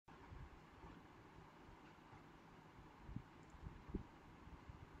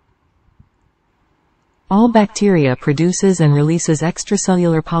All bacteria produces and releases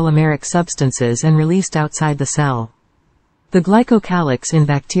extracellular polymeric substances and released outside the cell. The glycocalyx in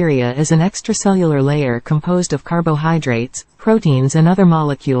bacteria is an extracellular layer composed of carbohydrates, proteins and other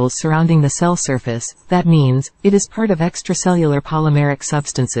molecules surrounding the cell surface. That means, it is part of extracellular polymeric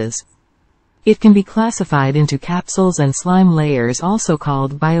substances. It can be classified into capsules and slime layers, also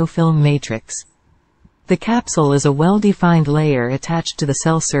called biofilm matrix. The capsule is a well-defined layer attached to the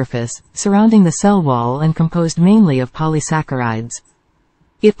cell surface, surrounding the cell wall and composed mainly of polysaccharides.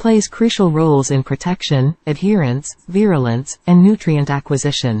 It plays crucial roles in protection, adherence, virulence, and nutrient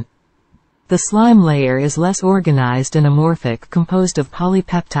acquisition. The slime layer is less organized and amorphic, composed of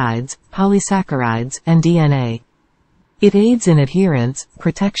polypeptides, polysaccharides, and DNA. It aids in adherence,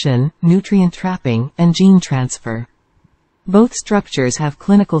 protection, nutrient trapping, and gene transfer. Both structures have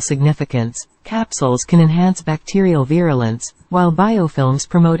clinical significance. Capsules can enhance bacterial virulence, while biofilms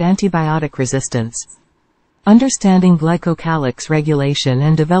promote antibiotic resistance. Understanding glycocalyx regulation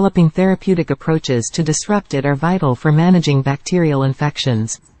and developing therapeutic approaches to disrupt it are vital for managing bacterial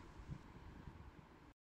infections.